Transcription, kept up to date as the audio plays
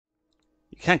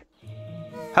Can't.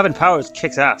 Having powers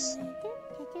kicks ass.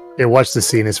 Yeah, watch the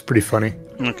scene. It's pretty funny.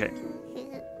 Okay.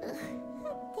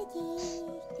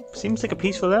 Seems like a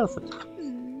peaceful elephant.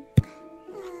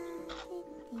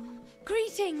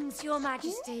 Greetings, Your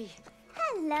Majesty.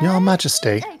 Hello. Your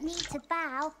Majesty. You don't need to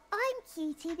bow.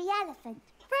 I'm Cutie the elephant,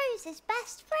 Rose's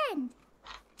best friend.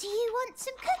 Do you want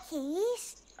some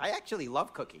cookies? I actually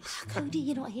love cookies. Cody,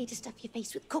 you're not here to stuff your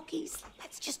face with cookies.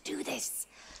 Let's just do this.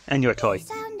 And your toy. You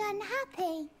sound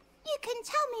unhappy. You can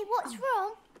tell me what's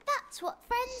wrong. That's what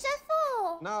friends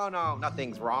are for. No,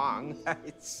 nothing's wrong.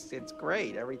 It's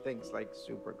great. Everything's like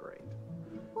super great.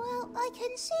 Well, I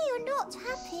can see you're not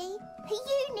happy.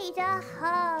 You need a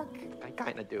hug. I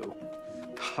kind of do.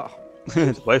 Oh.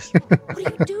 The wife. What are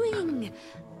you doing?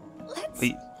 Let's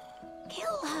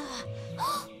kill her.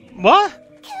 What?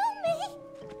 Kill me?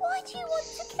 Why do you want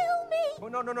to kill me? Oh,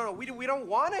 no. We don't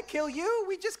want to kill you.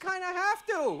 We just kind of have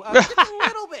to. Just a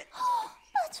little bit.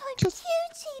 But I'm Cutie,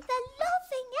 the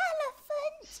loving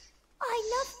elephant.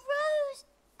 I love Rose,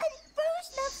 and Rose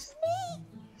loves me.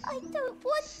 I don't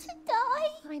want to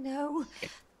die. I know,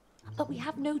 but we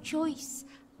have no choice.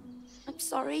 I'm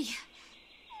sorry.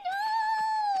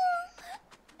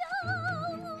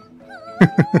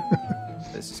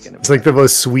 This is gonna. It's like the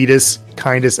most sweetest,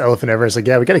 kindest elephant ever. It's like,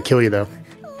 yeah, we gotta kill you though.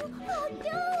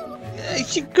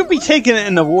 She could be taking it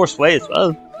in the worst way as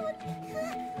well.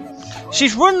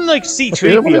 She's running like She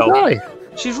doesn't wanna C-3PO.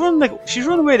 die. She's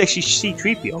running away like she's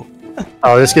C-3PO.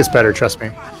 Oh, this gets better. Trust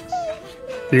me.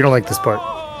 You're gonna like this part.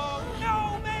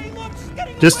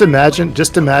 Just imagine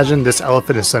this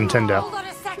elephant is Nintendo. Hold on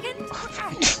a second.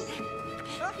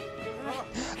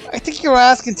 I think you're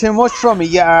asking too much from me.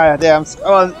 Yeah, there.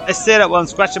 I say that while I'm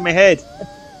scratching my head.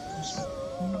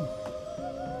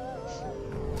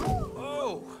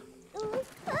 Oh.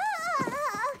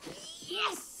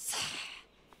 Yes.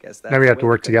 Guess that's Now we the have to way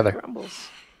work the cookie together. crumbles.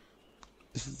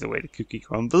 This is the way the cookie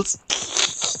crumbles.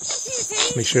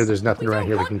 Make sure there's nothing around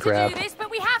here we can grab. Do this, but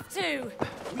we have to.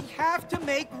 We have to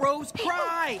make Rose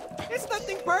cry. It's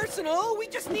nothing personal. We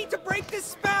just need to break this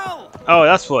spell. Oh,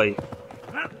 that's why.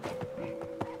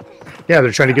 Yeah,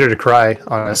 they're trying to get her to cry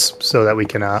on us so that we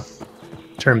can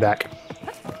turn back.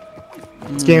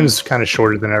 This game's kind of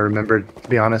shorter than I remembered, to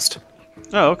be honest.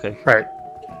 Oh, okay. Right.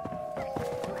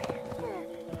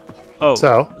 Oh,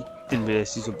 So, didn't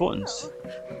realize these were buttons.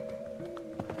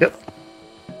 yep.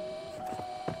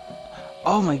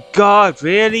 Oh my god,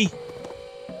 really?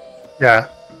 Yeah.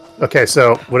 Okay,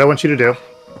 so what I want you to do,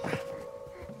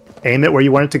 aim it where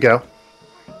you want it to go.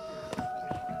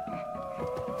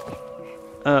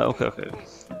 Okay.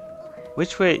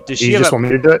 Which way does she You have just a, want me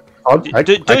to do it? I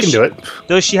can do it.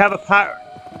 Does she have a pattern?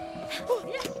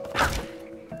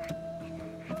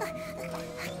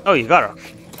 Oh, you got her.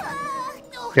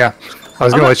 Yeah. I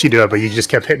was going to let you do it, but you just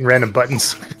kept hitting random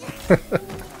buttons.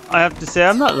 I have to say,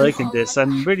 I'm not liking this.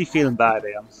 I'm really feeling bad,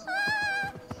 I am.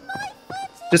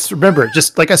 Just remember,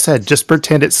 just like I said, just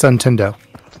pretend it's Nintendo.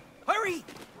 Hurry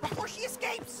before she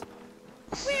escapes.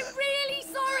 We're really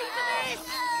sorry for this.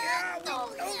 Yeah,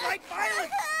 we don't like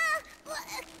violence.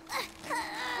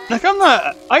 Like,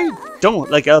 I don't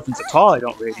like elephants at all, I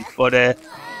don't really. But,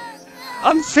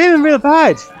 I'm feeling real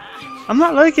bad. I'm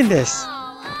not liking this.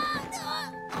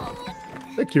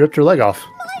 Look, you ripped her leg off.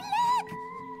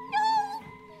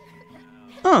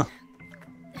 Huh.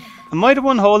 Am I the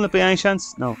one holding it by any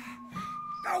chance? No.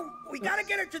 No, we gotta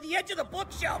get her to the edge of the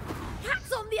bookshelf.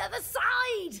 Cat's on the other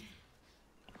side.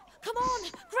 Come on,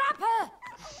 grab her.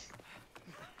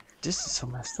 This is so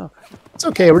messed up. It's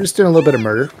okay, we're just doing a little bit of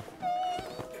murder.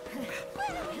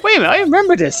 Wait a minute, I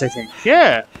remember this, I think.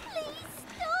 Yeah.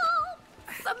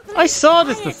 Someplace I saw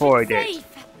this quiet before I and did. safe.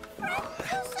 We're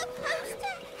supposed to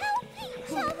help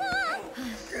each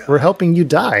other. We're helping you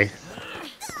die.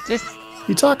 This, What are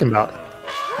you talking about?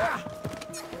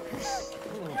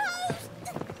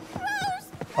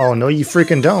 Oh, no, you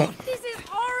freaking don't. This is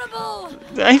horrible.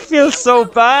 I feel so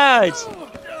bad.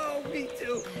 No, me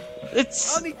too.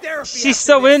 It's. I'll need therapy. She's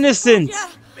after so this. innocent. Yeah.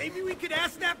 Maybe we could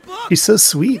ask that book. He's so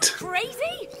sweet. Crazy?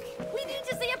 We need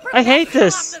to see a I hate professional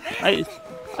this. after this.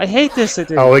 I hate this. I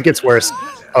do. Oh, it gets worse.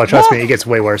 Oh, trust me, it gets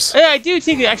way worse. Yeah, I do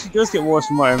think it actually does get worse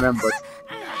from what I remembered.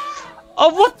 Oh,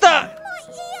 what the?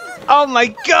 Oh my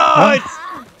god!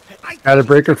 Gotta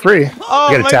break her free. Oh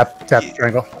You gotta my- tap the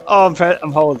triangle. Oh,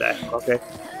 I'm holding that. Okay.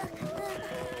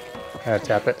 Gotta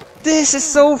tap it. This is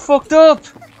so fucked up.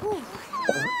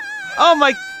 Oh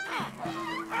my.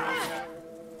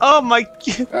 Oh my.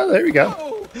 Oh, there we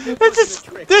go.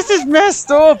 This is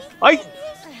messed up.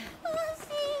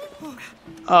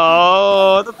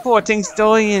 Oh, the poor thing's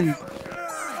dying. Wouldn't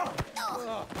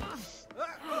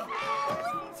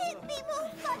it be more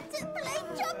fun to play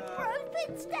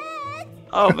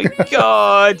Oh my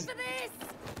god!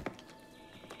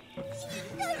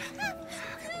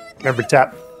 Remember,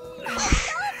 tap.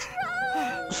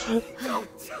 Don't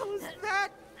tell us that.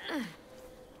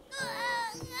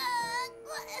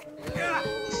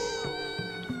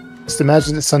 Just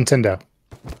imagine it's Nintendo.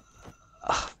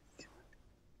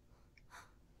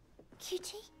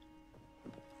 Cutie?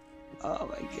 Oh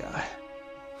my god.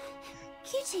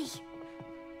 Cutie!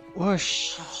 What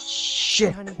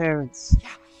shit parents.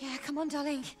 Yeah, come on,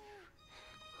 darling.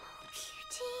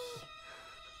 Cutie!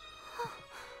 Oh,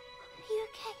 are you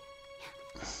okay?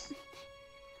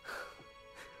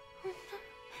 Oh no,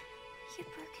 you're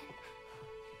broken.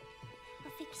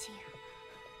 I'll fix you.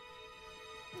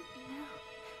 Oh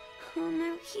no. Oh no,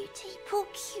 Cutie, poor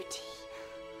Cutie.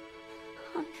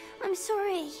 I'm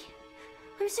sorry.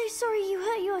 I'm so sorry you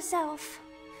hurt yourself.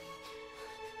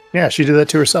 Yeah, she did that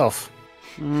to herself.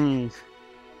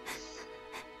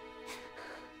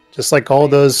 Just like all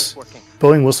those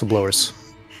bullying whistleblowers.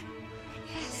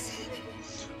 Yes,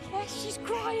 she's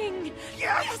crying.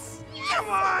 Yes! Come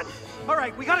on! All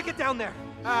right, we gotta get down there.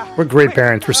 We're great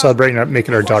parents. We're celebrating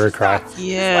making our daughter cry.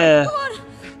 Yeah.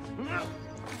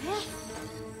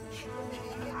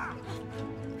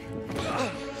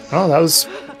 Oh, that was...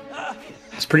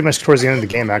 It's pretty much towards the end of the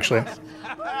game, actually.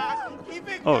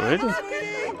 Oh, really?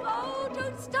 Oh,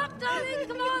 don't stop, darling.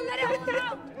 Come on, let it all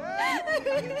out.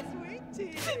 Sweet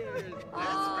tears.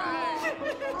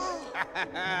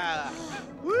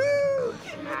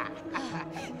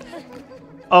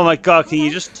 Oh my god, can you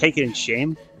just take it in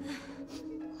shame?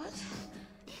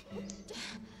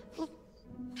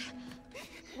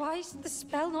 Why is the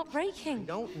spell not breaking?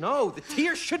 Don't know. The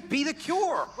tears should be the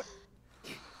cure.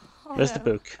 Oh, Where's the no.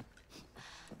 book?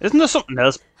 Isn't there something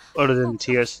else other than the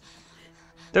tears?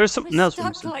 There's something We're else we're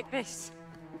stuck missing. like this.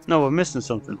 No, we're missing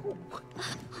something.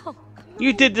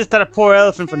 You did this to that poor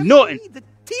elephant for nothing. The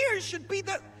tears should be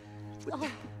the... Oh.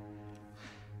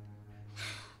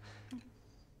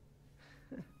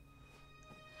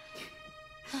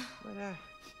 But,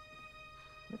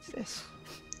 what's this?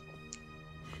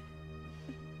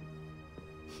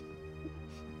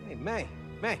 Hey, May.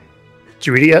 Did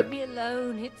you read it yet? Leave me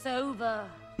alone. It's over.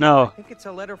 No. I think it's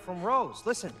a letter from Rose.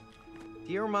 Listen.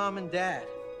 Dear Mom and Dad,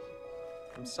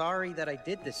 I'm sorry that I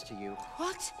did this to you.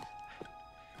 What?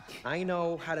 I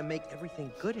know how to make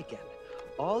everything good again.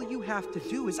 All you have to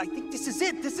do is, I think this is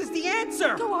it. This is the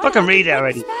answer. Go on. Fucking read it break the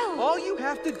already. spell. All you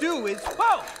have to do is,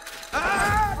 whoa!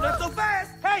 Ah, not so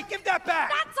fast! Hey, give that back!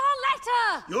 That's our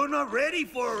letter. You're not ready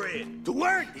for it. To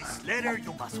earn this letter,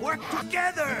 you must work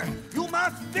together. You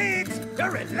must fix the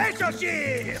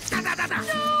relationship.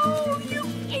 No, you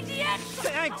idiot.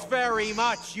 Thanks very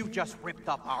much. You just ripped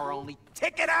up our only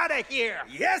ticket out of here.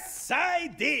 Yes, I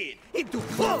did. Into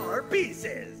 4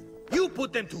 pieces. You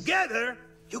put them together,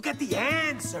 you get the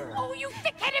answer. Oh, you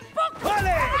thick-headed book. Hold it!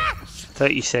 I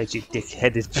thought you said you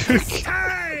dick-headed book.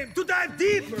 Time to dive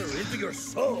deeper into your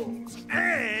souls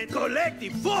and collect the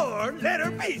 4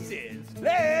 letter pieces.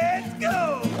 Let's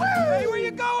go! Hey, where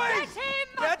you going? Get him.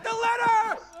 Get the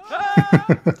letter!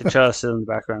 Ah! The child's still in the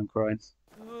background crying.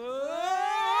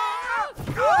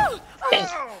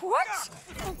 What?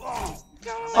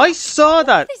 I saw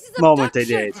that This is moment they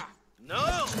abduction. did.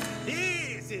 No,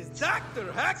 this is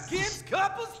Dr. Hatkins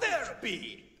couples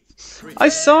therapy. I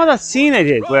saw that scene I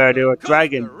did where they were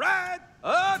dragging The ride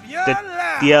of your the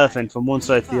life. elephant from one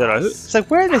side to the other. It's like,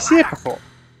 where did I see it before?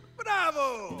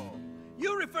 Bravo!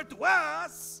 You refer to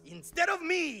us instead of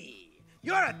me.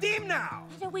 You're a team now.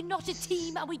 No, we're not a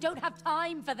team and we don't have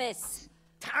time for this.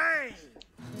 Time.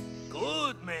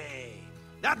 Good, May.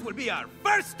 That will be our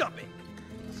first topic.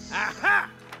 Aha!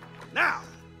 Now,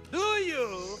 do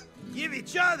you give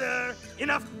each other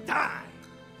enough time?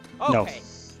 No. Okay,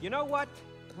 you know what?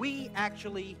 We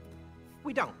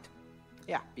don't.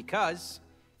 Yeah, because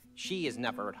she is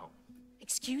never at home.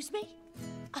 Excuse me?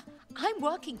 I'm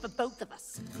working for both of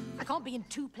us. I can't be in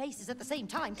 2 places at the same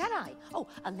time, can I? Oh,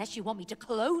 unless you want me to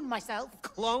clone myself.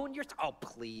 Clone your... Oh,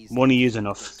 please. Money is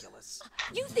enough. Ridiculous.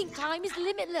 You think time is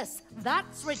limitless.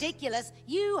 That's ridiculous.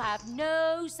 You have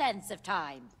no sense of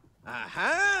time.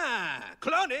 Aha!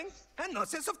 Cloning and no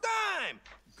sense of time.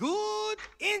 Good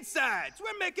insights.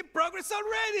 We're making progress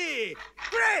already.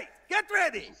 Great. Get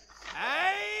ready.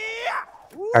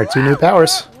 Our 2 new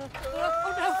powers.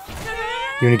 Oh, no.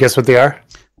 You want to guess what they are?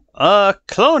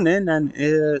 Cloning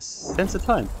and sense of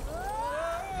time.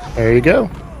 There you go.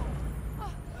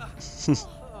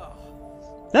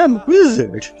 I'm a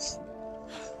wizard.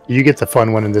 You get the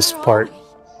fun one in this part.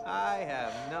 I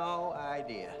have no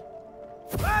idea.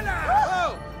 Voila!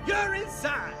 Oh, you're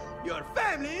inside. Your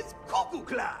family's cuckoo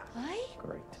clock. Aye?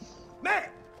 Great. Man,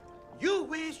 you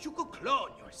wish you could clone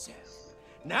yourself.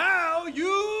 Now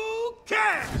you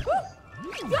can!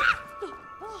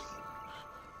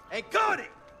 Hey, Cody!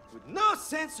 With no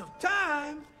sense of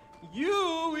time,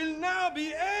 you will now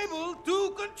be able to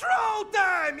control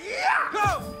time! Yeah!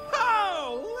 Go!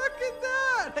 Oh, look at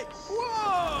that! Hey,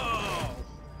 whoa!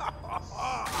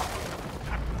 Aha!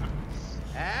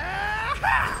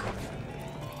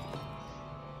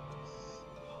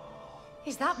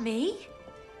 Is that me?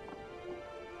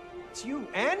 It's you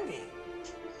and me.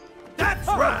 That's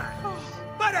right!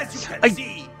 But as you can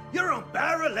see, you're on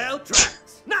parallel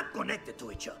tracks, not connected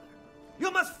to each other.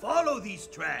 You must follow these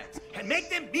tracks and make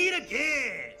them beat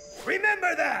again.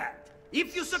 Remember that.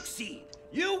 If you succeed,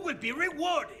 you will be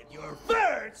rewarded your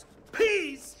first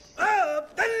piece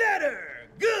of the letter.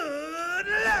 Good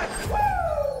luck.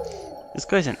 Woo! This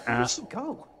guy's an Where'd ass. she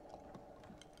go?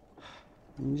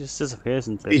 He just disappears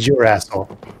into He's your asshole.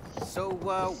 So,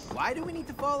 why do we need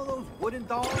to follow those wooden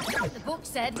dolls? The book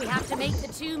said we have to make the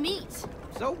two meet.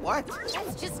 So what?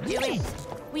 Let's just do it.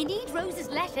 We need Rose's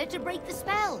letter to break the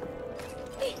spell.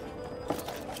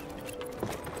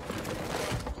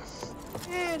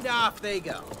 And off they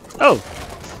go. Oh,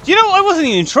 you know, I wasn't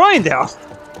even trying there.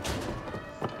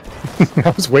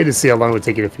 I was waiting to see how long it would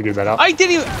take you to figure that out. I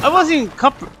didn't even. I wasn't even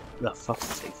no, fuck's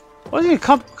sake. I wasn't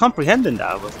even comprehending that.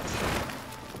 I wasn't.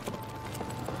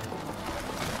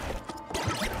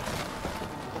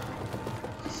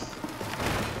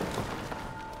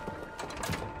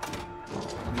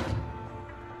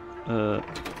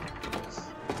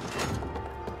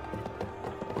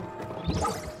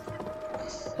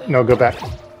 No, go back.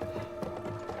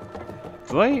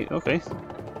 Do I? Okay.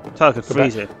 Thought I could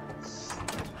freeze it.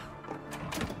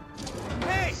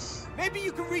 Hey, maybe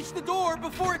you can reach the door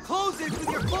before it closes with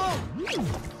your clone.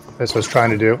 That's what I was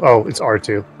trying to do. Oh, it's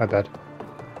R2. My bad.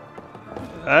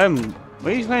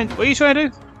 What are you trying to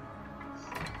do?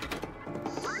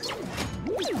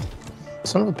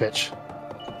 Son of a bitch.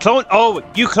 Clone. Oh,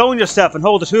 you clone yourself and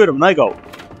hold the two of them, and I go.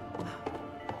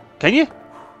 Can you?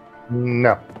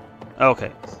 No.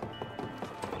 Okay.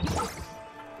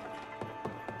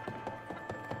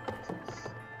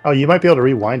 Oh, you might be able to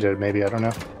rewind it, maybe. I don't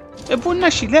know. It wouldn't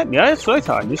actually let me. That's what I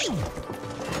thought initially.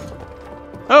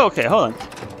 Oh, okay. Hold on.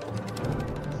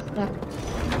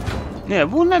 Yeah, it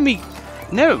won't let me.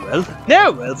 Now it will. Now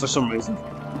it will for some reason.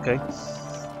 Okay.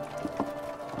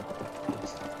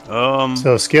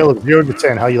 So, scale of 0 to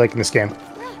 10, how you liking this game?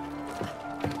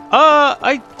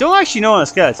 I don't actually know on a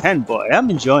scale of 10, but I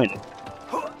am enjoying it.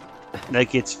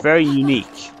 Like, it's very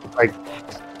unique. Like,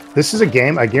 this is a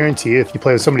game, I guarantee you, if you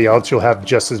play with somebody else, you'll have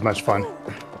just as much fun.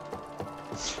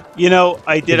 You know,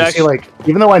 I did You actually. see, like,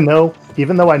 even though I know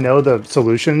the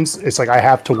solutions, it's like I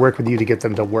have to work with you to get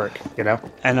them to work, you know?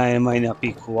 And I might not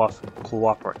be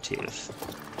cooperative.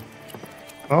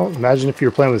 Well, imagine if you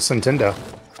were playing with Nintendo.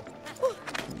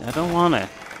 I don't want to.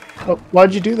 Oh,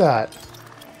 why'd you do that?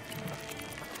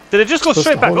 Did it just go Supposed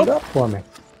straight to back hold it up? up for me.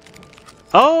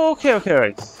 Oh, okay,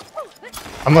 right.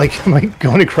 I'm like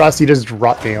going across, you just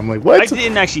dropped me. I'm like, what? I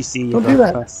didn't actually see you. Don't do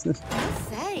that. Say,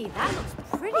 that looks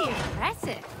pretty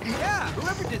impressive. Yeah,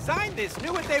 whoever designed this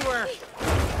knew what they were.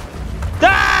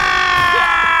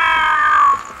 Ah!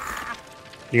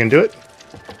 You gonna do it?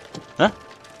 Huh?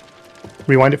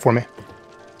 Rewind it for me.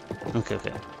 Okay.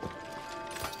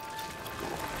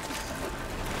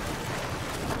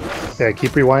 Yeah,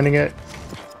 keep rewinding it.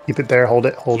 Keep it there, hold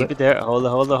it. Keep it there. Hold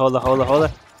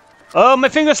it. Oh, my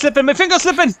finger's slipping!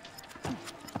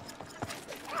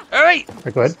 Alright!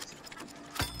 Right, go ahead.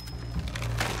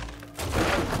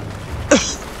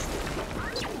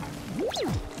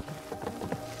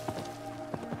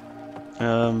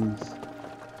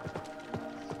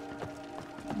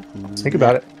 Think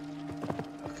about it.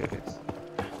 Okay.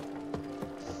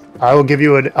 I'll give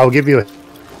you a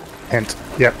hint.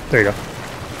 Yep, there you go.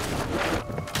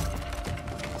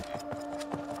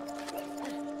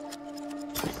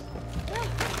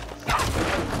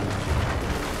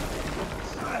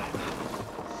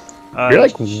 You're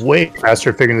like way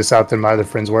faster figuring this out than my other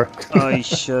friends were. I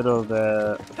should have.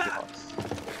 I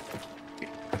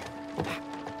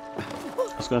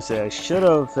was gonna say I should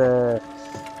have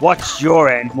watched your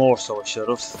end more, so I should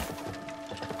have.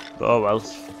 But oh well.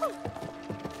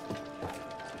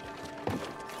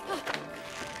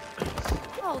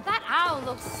 Oh, that owl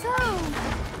looks so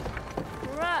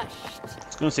crushed. I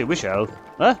was gonna say which owl?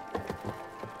 Huh?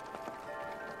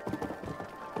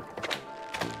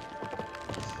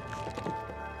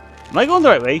 Am I going the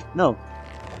right way? No.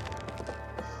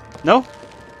 No?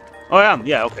 Oh, I am.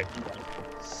 Yeah, okay.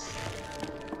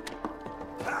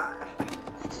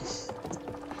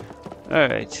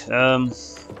 Alright,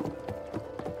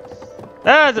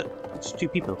 It's 2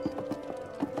 people.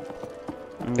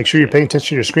 Make sure you're paying attention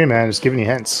to your screen, man. It's giving you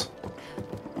hints.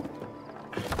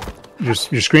 Your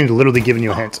screen's literally giving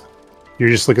you a hint. You're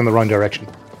just looking the wrong direction.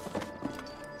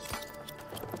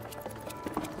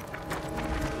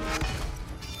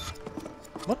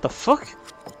 What the fuck?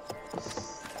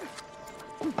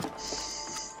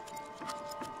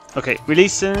 Okay,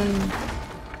 releasing.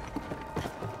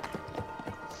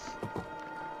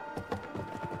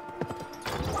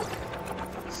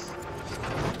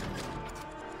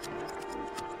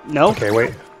 No. Okay,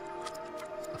 wait.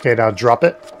 Okay, now drop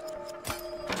it.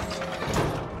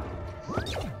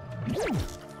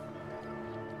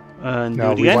 And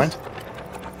Now do it again. rewind.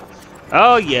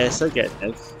 Oh yes, I get it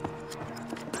now.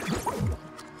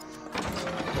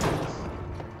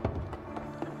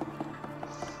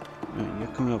 Right, you're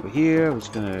coming over here. I was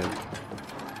gonna.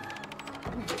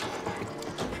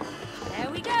 There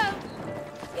we go.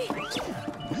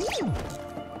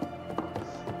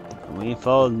 We ain't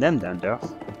following them down there. I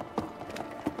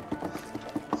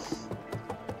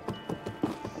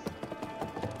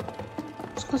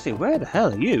was gonna say, where the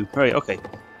hell are you? Right, okay.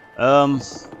 Do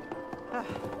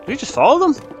we just follow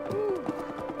them?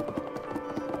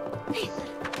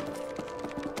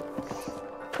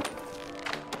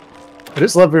 I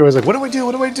just love everyone's like, what do I do?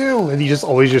 What do I do? And you just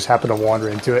always just happen to wander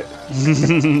into it.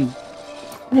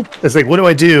 It's like, what do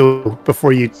I do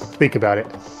before you think about it?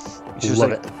 It's just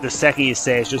Love like, it. the second you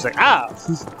say it, it's just like, ah!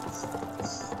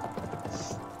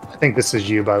 I think this is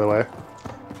you, by the way.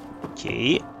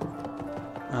 Okay.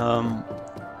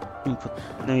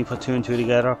 Let me put 2 and 2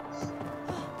 together.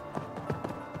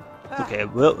 Okay,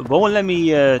 well, it won't let me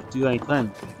do any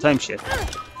time shit.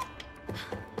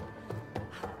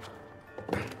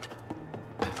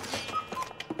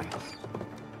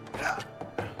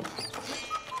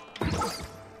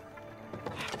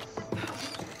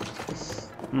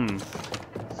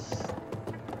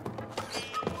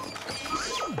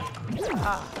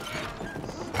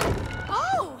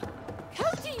 Oh!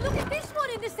 Cody, look at this one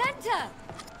in the center!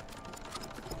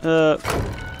 Uh,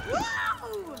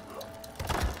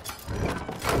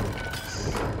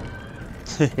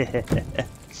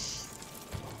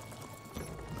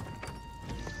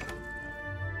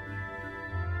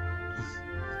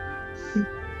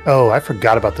 Oh, I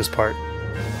forgot about this part.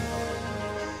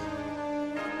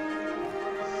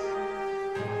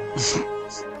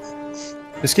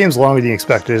 This game's longer than you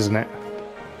expected, isn't it?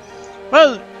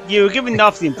 well, you were giving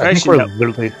off the I think impression we're that...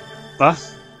 literally.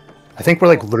 What? I think we're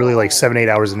like literally like 7-8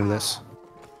 hours into this.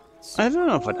 I don't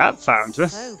know if we're that far into it.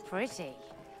 So pretty.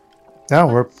 No,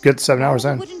 we're good 7 hours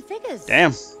in. Wooden figures.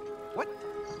 Damn. What?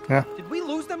 Yeah, Did we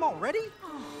lose them already?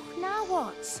 Oh, now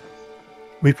what?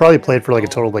 we probably played for like a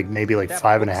total of like maybe like That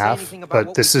 5.5, wouldn't say anything about but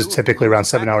what this we is do if typically we around lose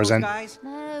 7 track of hours those in. guys?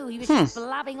 No, he was just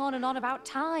blabbing on and on about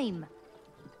time.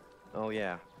 Oh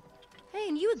yeah. Hey,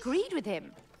 and you agreed with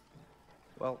him.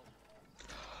 Well.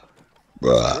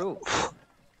 True.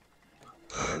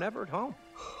 They're never at home.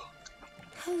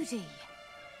 Cody,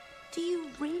 do you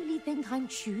really think I'm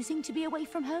choosing to be away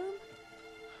from home?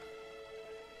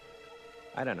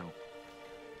 I don't know.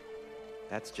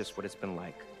 That's just what it's been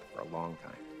like for a long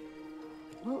time.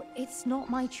 Well, it's not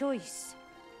my choice.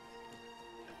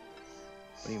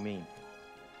 What do you mean?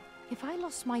 If I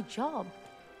lost my job,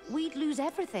 we'd lose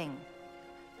everything.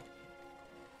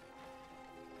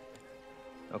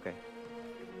 Okay.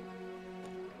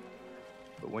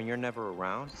 But when you're never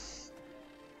around,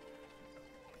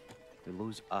 you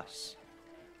lose us.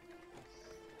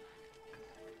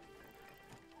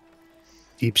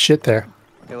 Deep shit there.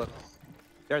 Hey, look.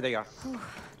 There they are.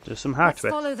 There's some heart Let's to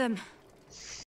it. follow them.